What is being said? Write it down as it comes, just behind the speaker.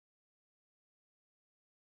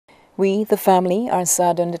We, the family, are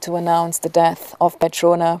saddened to announce the death of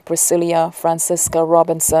Petrona Priscillia Francisca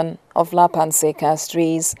Robinson of La Panse,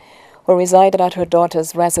 Castries, who resided at her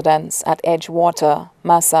daughter's residence at Edgewater,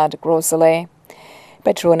 Massad, Grosselet.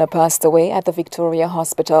 Petrona passed away at the Victoria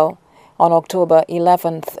Hospital on October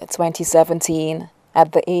 11, 2017,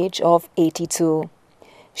 at the age of 82.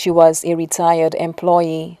 She was a retired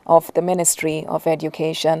employee of the Ministry of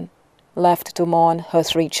Education, left to mourn her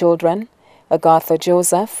three children, Agatha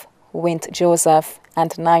Joseph, Wint Joseph,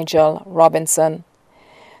 and Nigel Robinson.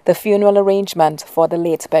 The funeral arrangement for the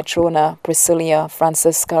late Petrona Priscillia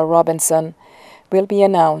Francisca Robinson will be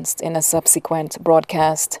announced in a subsequent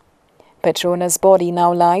broadcast. Petrona's body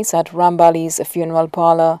now lies at Rambali's funeral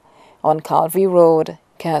parlor on Calvary Road,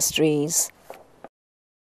 Castries.